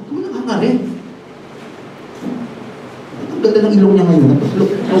 Huwag mo nang hangarin. Ang ganda ng ilong niya ngayon.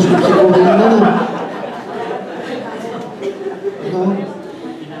 Nasulog sa ilong niya ngayon.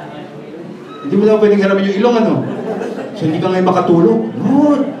 Hindi mo lang pwedeng haramin yung ilong, ano? So hindi ka ngayon makatulog.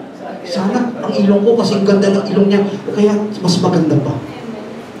 No. Sana ang ilong ko kasi ang ganda ng ilong niya. Kaya mas maganda pa.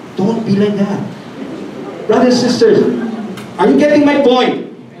 Don't be like that. Brothers and sisters, are you getting my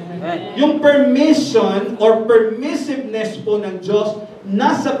point? Yung permission or permissiveness po ng Diyos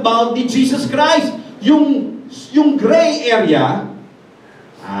nasa bound ni Jesus Christ. Yung gray area,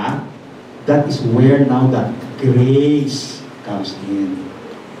 that is where now that grace comes in.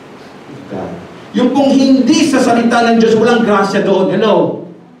 God. Yung kung hindi sa salita ng Diyos, walang grasya doon. Hello?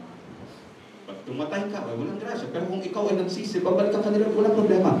 Pag tumatay ka, walang grasya. Pero kung ikaw ay nagsisi, babalik ka kanila, walang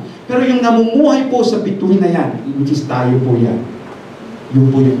problema. Pero yung namumuhay po sa bituin na yan, which is tayo po yan,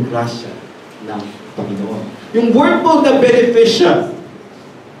 yun po yung grasya ng Panginoon. Yung word po na beneficial,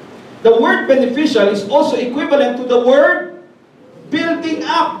 the word beneficial is also equivalent to the word building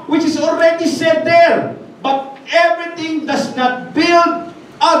up, which is already said there. But everything does not build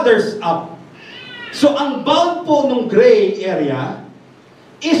others up. So, ang bound po ng gray area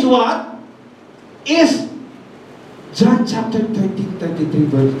is what? Is John chapter 13, 33,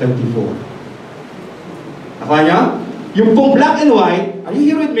 verse 34. Nakuha niya? Yung pong black and white, are you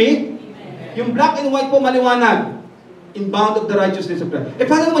here with me? Yung black and white po maliwanag. In bound of the righteousness of God. Eh,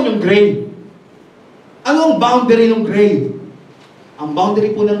 paano naman yung gray? Ano ang boundary ng gray? Ang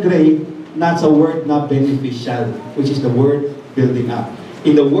boundary po ng gray, nasa word na beneficial, which is the word building up.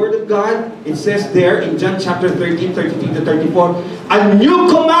 In the Word of God, it says there in John chapter 13, 33 to 34, a new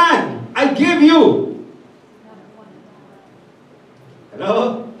command I give you.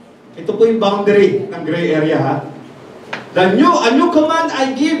 Hello? Ito po yung boundary ng gray area, ha? A new command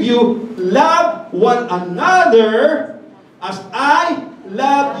I give you, love one another as I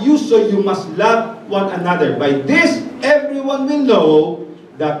love you, so you must love one another. By this, everyone will know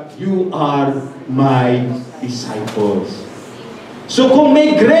that you are my disciples. So kung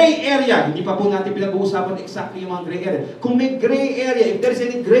may gray area, hindi pa po natin pinag-uusapan exactly yung mga gray area. Kung may gray area, if there's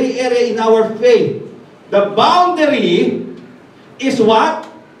any gray area in our faith, the boundary is what?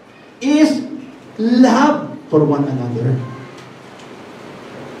 Is love for one another.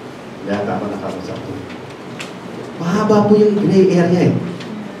 Kaya tama na kapasap ko. Mahaba po yung gray area eh.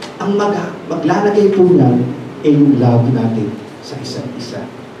 Ang maglalagay po niyan ay yung love natin sa isa't isa.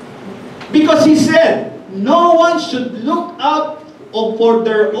 Because he said, no one should look out for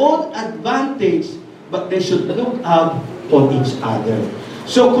their own advantage, but they should look out for each other.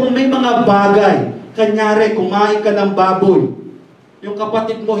 So kung may mga bagay, kanyari, kumain ka ng baboy, yung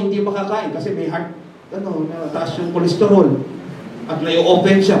kapatid mo hindi makakain kasi may heart, taas yung cholesterol, at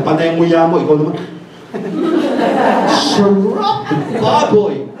nai-open siya, panay mo mo, ikaw naman, sarap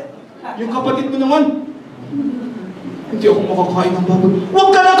baboy. Yung kapatid mo naman, hindi ako makakain ng baboy. Huwag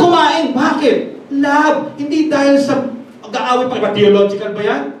ka na kumain. Bakit? Love. Hindi dahil sa pag-aaway pa. Theological ba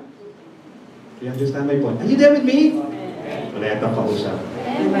yan? You understand my point? Are you there with me? Wala yata kausap.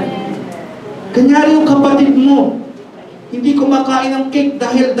 Kanyari yung kapatid mo, hindi kumakain ng cake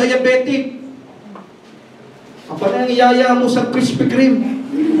dahil diabetic. Ang pala ang iyaya mo sa Krispy Kreme.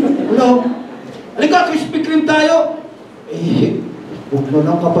 Hello? Halika, Krispy Kreme tayo. Huwag na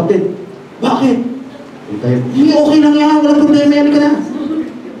lang kapatid. Bakit? Hindi, okay lang yan. Walang problema yan. Halika na.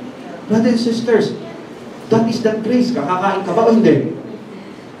 Brothers and sisters, that is that grace. Kakakain ka ba o hindi?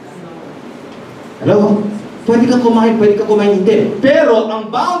 Hello? Pwede kang kumain, hindi. Pero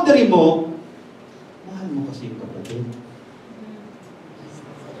ang boundary mo, mahal mo kasi yung kapatid.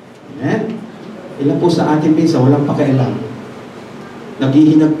 Amen? Ilan po sa atin minsan, walang pakialam.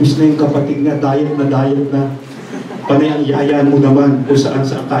 Naghihinagpis na yung kapatid nga, diet na. Panay ang yaya mo naman kung saan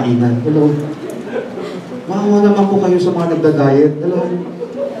sa kainan. Hello? Maawa naman po kayo sa mga nagda-diet. Hello?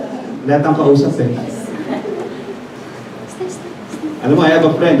 Lahat ang kausap eh. Alam mo, I have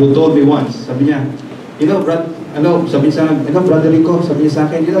a friend who told me once, sabi niya, Brother Rico, sabi niya sa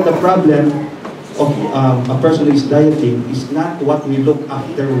akin, the problem of a person who is dieting is not what we look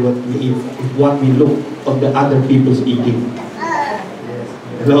after what we eat, it's what we look of the other people's eating.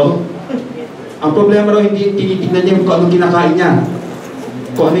 Hello? Ang problema raw, hindi tinitignan niya kung anong kinakain niya.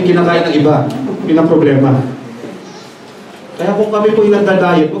 Kung ano yung kinakain ng iba. Yun ang problema. Kaya kung kami po yung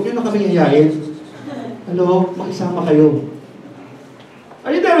nagda-diet, huwag nyo na kami yayain. Hello? Makisama kayo. Are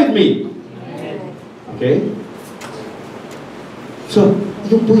you there with me? Okay? So,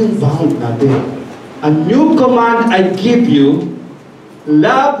 yun po yung bound natin. A new command I give you,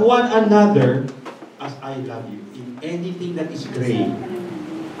 love one another as I love you. In anything that is great,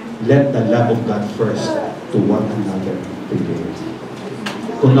 let the love of God first to one another prevail.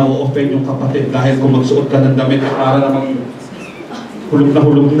 Kung na-offend yung kapatid dahil kung magsuot ka ng damit para namang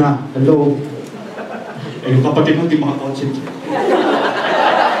hulog na. Hello? Eh, yung kapatid mo hindi makakonsentrate.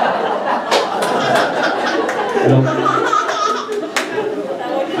 Hello?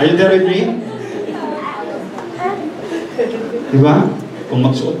 Are you there with me? Diba? Kung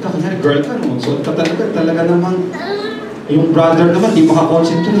magsuot ka, kanyari girl ka, magsuot ka talaga namang yung brother naman, di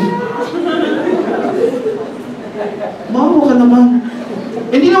makakonsentrate. Mawa ka naman.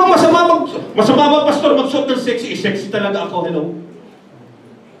 Hindi naman masama ba, pastor, magsuot ng sexy. Sexy talaga ako, hello?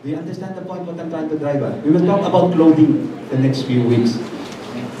 Do you understand the point what I'm trying to drive at? We will talk about clothing the next few weeks.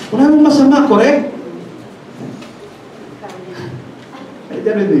 Wala namang masama, correct? Ay,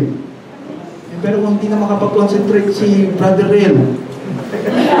 dero din. Pero kung hindi na makapag-concentrate si Brother Real,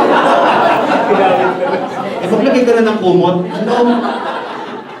 maglagay ka na ng kumot. Ano?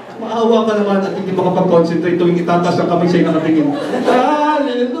 Maawa ka naman at hindi makapag-concentrate tuwing itatas ang kamay sa'yo nakatingin.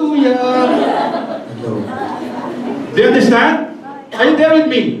 Hallelujah! Do you understand? Are you there with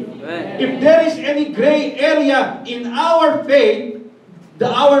me? If there is any gray area in our faith,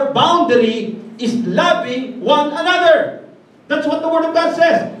 our boundary is loving one another. That's what the Word of God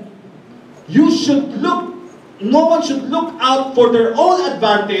says. No one should look out for their own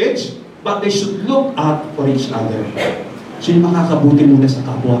advantage, but they should look out for each other. So yung makakabuti muna sa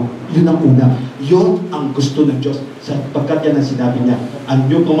kapwa, yun ang una. Yun ang gusto ng Diyos. Sapagkat yan ang sinabi niya, a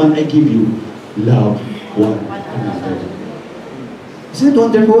new command I give you, love one another. Isn't it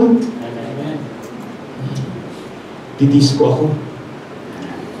wonderful? Didisco ako.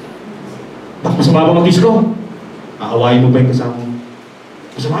 Bakit masama ba mag-disco? Aawayin mo ba yung kasama mo?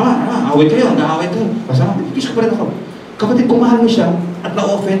 Masama, away kayo, nag-aaway kayo. Masama, didisco pa rin ako. Kapatid, kung mahal mo siya at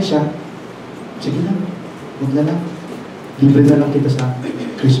na-offend siya, sige lang, huwag na lang. Libre na lang kita sa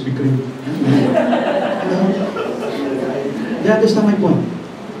Krispy Kreme. Hello? You understand my point?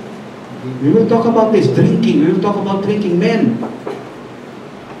 We will talk about this, drinking. We will talk about drinking, men.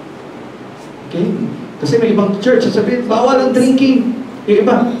 Okay? Kasi may ibang church, sasabihin, bawal ang drinking. Yung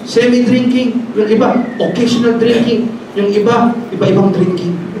iba, semi-drinking. Yung iba, occasional drinking. Yung iba, iba-ibang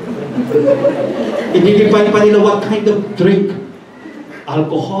drinking. I-define pa nila what kind of drink.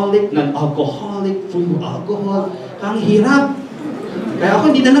 Alcoholic, non-alcoholic, full alcohol. Ang hirap. Kaya ako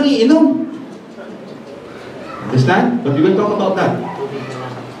hindi na nangiinom. Understand? But we will talk about that.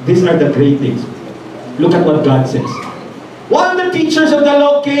 These are the great things. Look at what God says. One of the teachers of the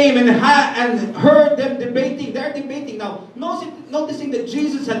law came and heard them debating. They're debating now. Noticing that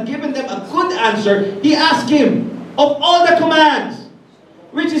Jesus had given them a good answer, he asked him, of all the commands,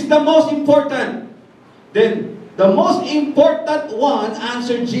 which is the most important? Then, the most important one,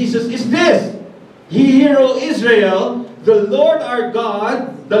 answered Jesus, is this. Hear, O Israel, the Lord our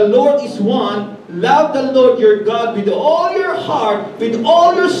God, the Lord is one. Love the Lord your God with all your heart, with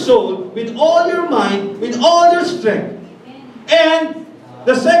all your soul, with all your mind, with all your strength. And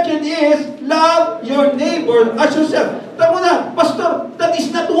the second is, love your neighbor as yourself. Tama na, Pastor, that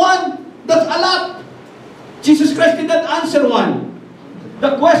is not one. That's a lot. Jesus Christ did not answer one.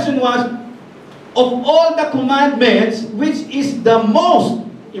 The question was, of all the commandments, which is the most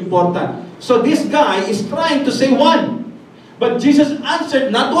important? So this guy is trying to say one. But Jesus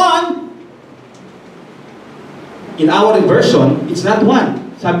answered, not one. In our version, it's not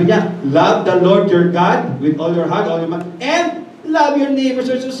one. Sabi niya, love the Lord your God with all your heart, all your mind, and love your neighbors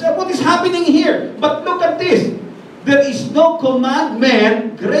as yourself. What is happening here? But look at this. There is no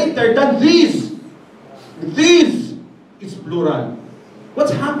commandment greater than this. This is plural.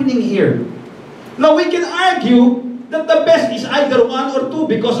 What's happening here? Now we can argue that the best is either one or two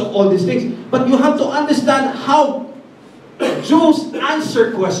because of all these things. But you have to understand how Jews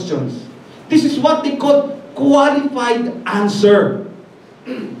answer questions. This is what they call qualified answer.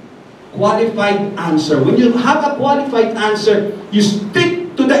 Qualified answer. When you have a qualified answer, you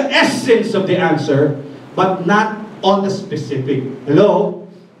stick to the essence of the answer, but not on the specific. Hello?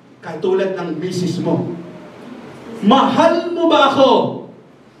 Katulad ng misis mo. Mahal mo ba ako?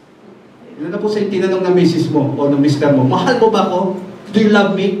 Ilan na po sa tinanong ng misis mo o ng mister mo, mahal mo ba ako? Do you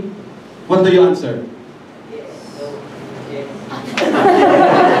love me? What do you answer?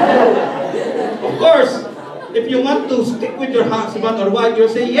 Of course, if you want to stick with your husband or wife,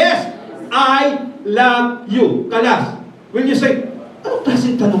 you'll say, yes, I love you. Kalas. When you say, anong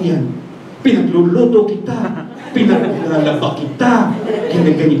klaseng tanong yan? Pinagluluto kita, pinaglalaba kita,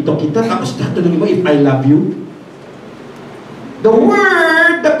 ginaganito kita, tapos tatanungin mo if I love you?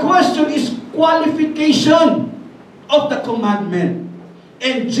 The question is qualification of the commandment.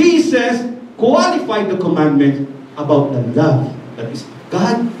 And Jesus qualified the commandment about the love that is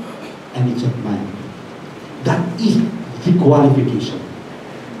God and it's of man. That is the qualification.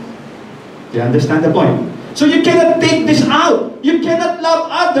 Do you understand the point? So you cannot take this out. You cannot love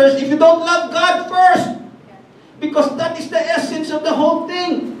others if you don't love God first. Because that is the essence of the whole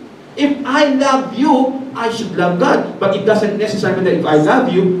thing. If I love you, I should love God. But it doesn't necessarily mean that if I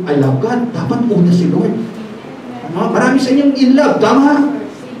love you, I love God. Dapat una si Lord. Ano? Marami sa inyong in love. Tama?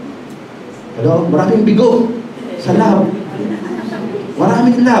 Hello? Maraming bigo sa love.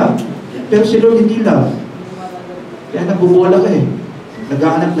 Maraming love. Pero si Lord hindi love. Kaya nagbubola ka eh.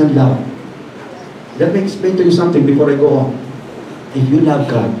 Naghahanap ng love. Let me explain to you something before I go on. If you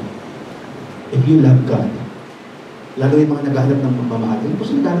love God, lalo yung mga naghahanap ng pagmamahal, yun po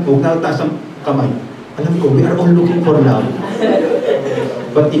sa naghahanap, huwag na taas ang kamay. Alam ko, we are all looking for love.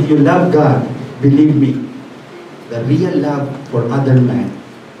 But if you love God, believe me, the real love for other man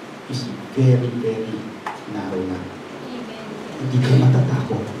is very, very narrow na. Hindi ka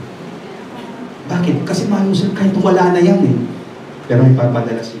matatakot. Bakit? Kasi mahal mo sila kahit wala na yan eh. Pero may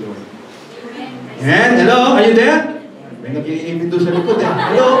papadala si Lord. And, hello? Are you there? May nag-i-aiming doon sa likod eh.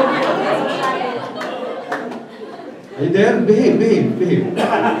 Hello? Are you there? Behave.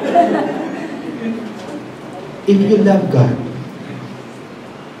 If you love God,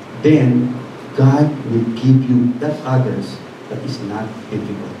 then God will give you that others that is not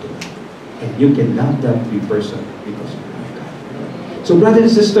difficult to love. And you can love that person because you love God. So brother and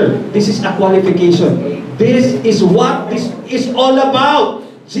sister, this is a qualification. This is what this is all about.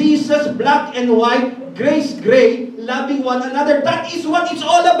 Jesus, black and white, grace, gray, loving one another. That is what it's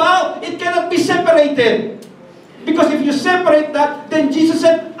all about. It cannot be separated. Because if you separate that, then Jesus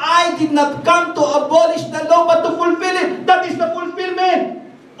said, I did not come to abolish the law, but to fulfill it. That is the fulfillment.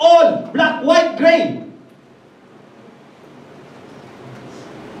 All black, white, gray.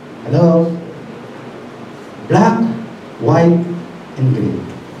 Hello? Black, white, and gray.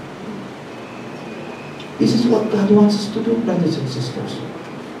 what God wants us to do, brothers and sisters.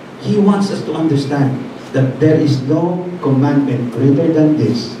 He wants us to understand that there is no commandment greater than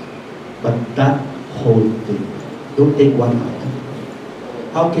this, but that whole thing. Don't take one out.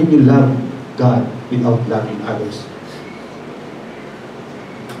 How can you love God without loving others?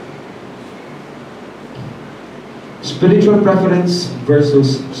 Spiritual preference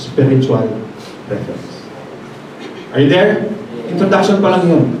versus spiritual preference. Are you there? Introduction pa lang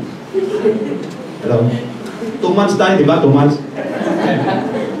yun. Hello? 2 months tayo, di ba? 2 months.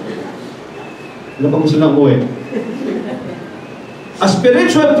 Ano pa gusto lang mo eh? A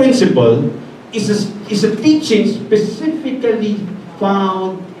spiritual principle is a teaching specifically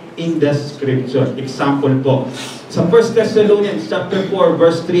found in the scripture. Example po. Sa 1 Thessalonians chapter 4,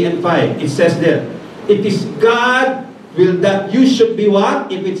 verse 3 and 5, it says there, it is God will that you should be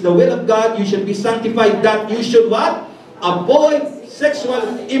what? If it's the will of God, you should be sanctified. That you should what? Avoid sexual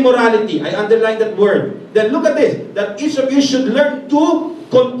immorality. I underline that word. Then look at this. That each of you should learn to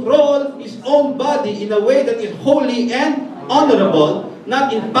control his own body in a way that is holy and honorable,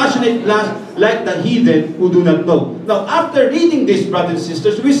 not in passionate lust like the heathen who do not know. Now, after reading this, brothers and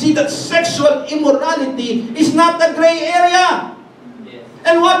sisters, we see that sexual immorality is not a gray area.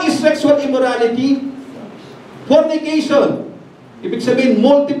 And what is sexual immorality? Fornication. Ibig sabihin,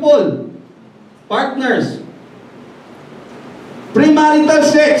 multiple partners. Premarital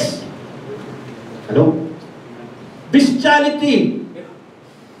sex. Hello? Bestiality.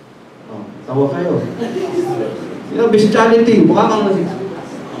 Oh, tawa kayo. You know, bestiality. Mukha kang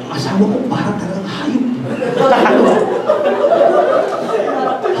asawa ko parang talagang hayop.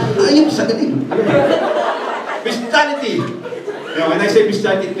 Hayop sa galing. Bestiality. You know, when I say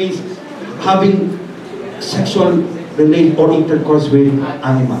bestiality, it means having sexual relation or intercourse with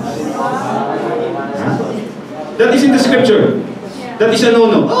animals. Huh? That is in the scripture. That is a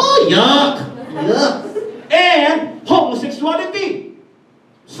no-no. Oh, yuck! Yuck! And homosexuality.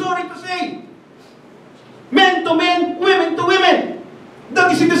 Sorry to say. Men to men, women to women. That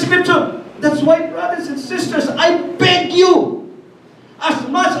is in the scripture. That's why, brothers and sisters, I beg you, as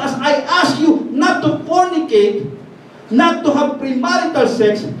much as I ask you not to fornicate, not to have premarital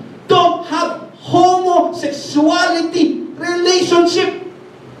sex, don't have homosexuality relationship.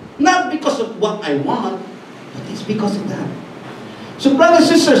 Not because of what I want, but it's because of that. So, brothers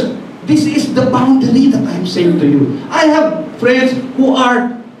and sisters, this is the boundary that I'm saying to you. I have friends who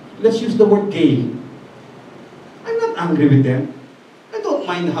are, let's use the word gay. I'm not angry with them. I don't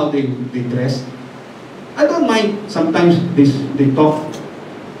mind how they dress. I don't mind sometimes they talk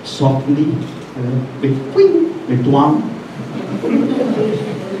softly, with queen, with twang.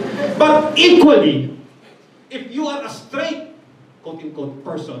 But equally, if you are a straight, quote-unquote,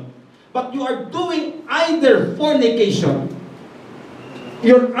 person, but you are doing either fornication,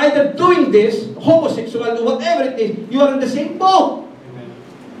 you're either doing this, homosexual, whatever it is, you are in the same boat. Amen.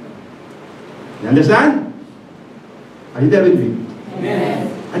 You understand? Are you there with me? Amen.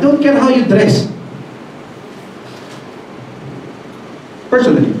 I don't care how you dress.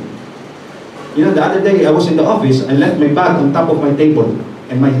 Personally, you know, the other day I was in the office, I left my bag on top of my table,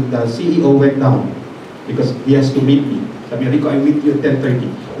 and the CEO went down because he has to meet me. Sabi niya, Rico, I meet you at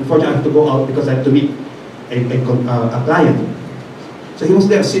 10:30. Unfortunately, I have to go out because I have to meet a client. So he was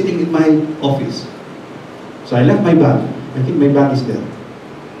there sitting in my office. So I left my bag. I think my bag is there.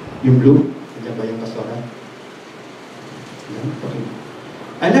 Yung blue, nandiyan ba yung kastora? Okay.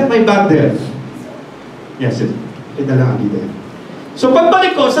 I left my bag there. Yes, kita lang ang there. So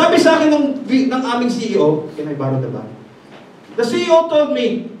pagbalik ko, sabi sa akin ng aming CEO, can I borrow the bag? The CEO told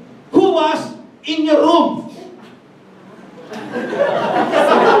me, who was in your room?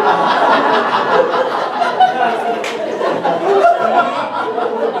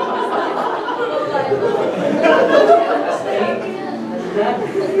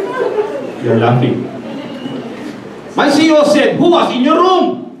 You're laughing. My CEO said, who was in your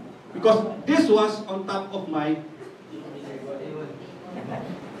room? Because this was on top of my...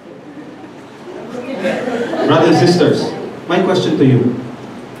 Brothers and sisters, my question to you,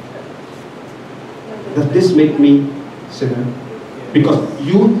 does this make me sinner? Because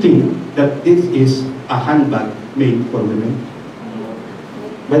you think that this is a handbag made for women?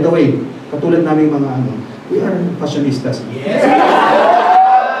 By the way, katulad namin mga we are fashionistas. Yes.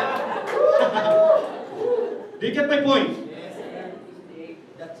 Do you get my point?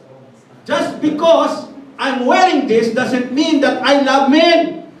 Just because I'm wearing this doesn't mean that I love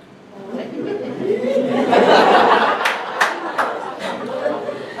men.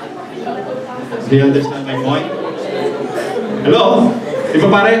 Do you understand my point? Hello? Di ba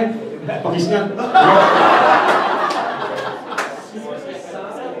pare? Pakis nga.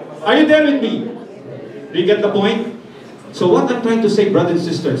 Are you there with me? Do you get the point? So what I'm trying to say, brothers and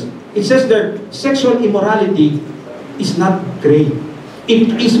sisters, it says there, sexual immorality is not gray.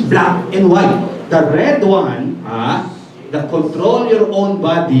 It is black and white. The red one, that control your own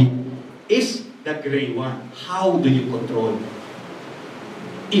body, is the gray one. How do you control?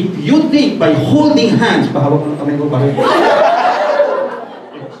 If you think by holding hands, if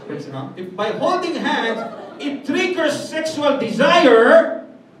by holding hands, it triggers sexual desire,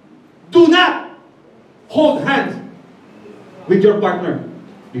 do not hold hands with your partner.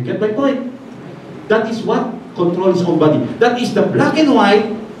 You get my point? That is what controls his own body. That is the black and white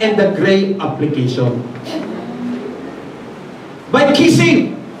and the gray application. By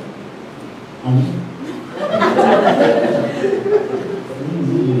kissing,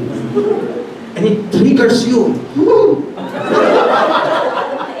 and it triggers you.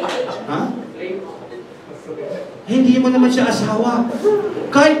 Hindi mo naman siya asawa.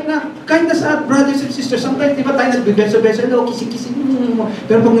 Kahit na sa brothers and sisters, sometimes di ba tayo nagbibesa-besa, kisi-kisi mo.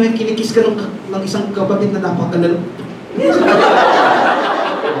 Pero pag kinikiss ka ng isang kapatid na napakaganda,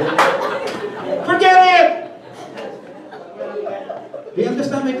 forget it! Do you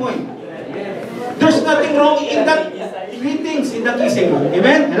understand my point? There's nothing wrong in that greetings, in that kissing.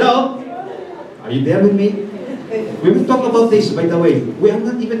 Amen? Hello? Are you there with me? We will talk about this, by the way. We are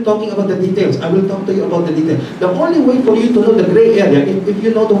not even talking about the details. I will talk to you about the details. The only way for you to know the gray area is if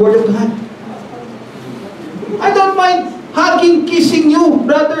you know the Word of God. I don't mind hugging, kissing you,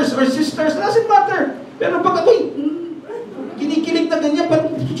 brothers or sisters. Doesn't matter. Pero pag ako'y kinikilig na ganyan,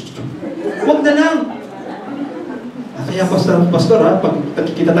 huwag na lang. Kaya pastor pag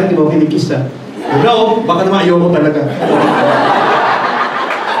kita tayo, di ba kinikiss ha? No, baka naman ayaw mo talaga.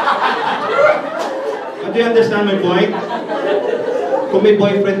 Do you understand my point? Kung may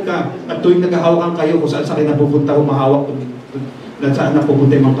boyfriend ka, at tuwing naghahawakan kayo kung saan sa akin napupunta, humahawak kung saan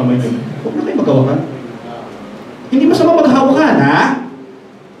napupunta yung mga kamay nyo, huwag na kayo maghawakan. Hindi masama maghawakan, ha?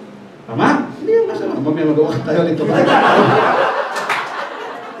 Tama? Hindi yung masama. Mamaya maghawakan tayo nito.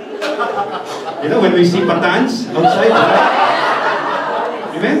 You know, when we see patans outside,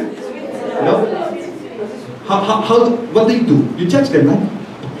 right? Amen? Hello? What do you do? You judge them, right?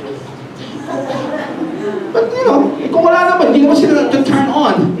 But you know, kung wala naman, hindi naman sila to turn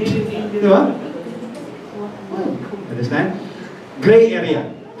on. Di ba? Understand? Gray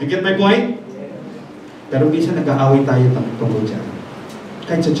area. You get my point? Pero minsan nag-aaway tayo tungkol dyan.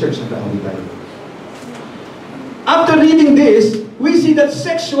 Kahit sa church, nag-aaway tayo. After reading this, we see that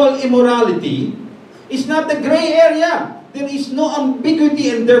sexual immorality is not the gray area. There is no ambiguity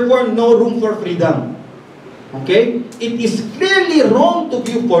and therefore no room for freedom. Okay? It is clearly wrong to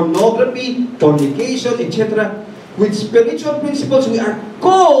view pornography, fornication, etc. With spiritual principles, we are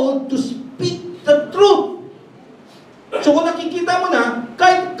called to speak the truth. So kung nakikita mo na,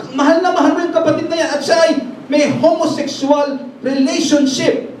 kahit mahal na mahal mo yung kapatid na yan, at siya ay may homosexual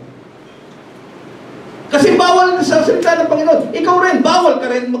relationship. Kasi bawal sa salita ng Panginoon. Ikaw rin, bawal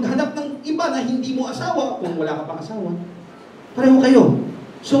ka rin maghanap ng iba na hindi mo asawa kung wala ka pang asawa. Pareho kayo.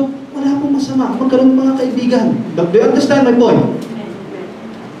 So, wala pong masama. Magkaroon ng mga kaibigan. Do you understand my point?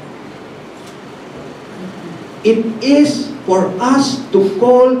 It is for us to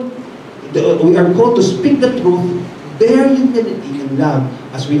we are called to speak the truth, bear humility and love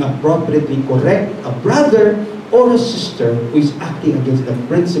as we appropriately correct a brother or a sister who is acting against the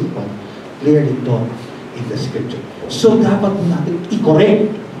principle clearly taught in the Scripture. So, dapat natin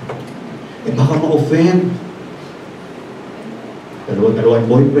i-correct. Baka ma-offend. Dalawang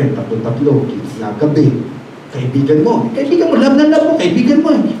boyfriend, tatlo, nagabi. Kaibigan mo, love na love mo, kaibigan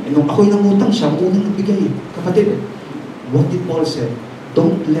mo. Nung ako'y nangutang, siya ang unang nagbigay. Kapatid, what did Paul say?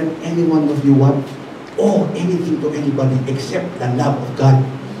 Don't let any one of you owe anything to anybody except the love of God.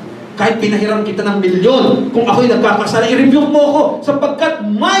 Kahit pinahiram kita ng milyon, kung ako'y nagkakasala, i-rebuke mo ako, sapagkat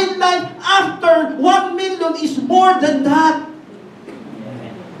my life after 1 million is more than that.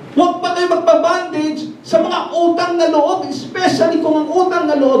 Huwag pa kayo magpa-bandage sa mga utang na loob, especially kung ang utang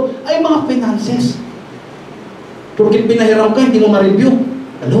na loob ay mga finances. Porque pinahiram ka, hindi mo ma-review.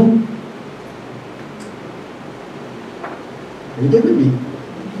 Hello? Are you there with me?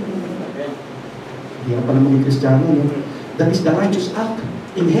 Hindi ka pa naman Kristiyano, no? That is the righteous act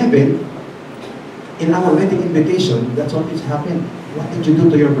in heaven. In our wedding invitation, that's what is happened. What did you do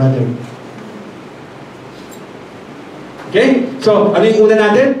to your brother? Okay? So, ano yung una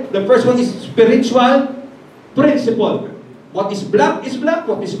natin? The first one is spiritual principle. What is black is black,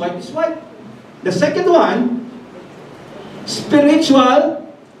 what is white is white. The second one, spiritual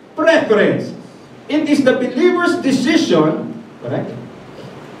preference. It is the believer's decision, correct?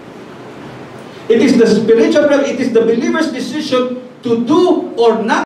 It is the spiritual preference, it is the believer's decision to do or not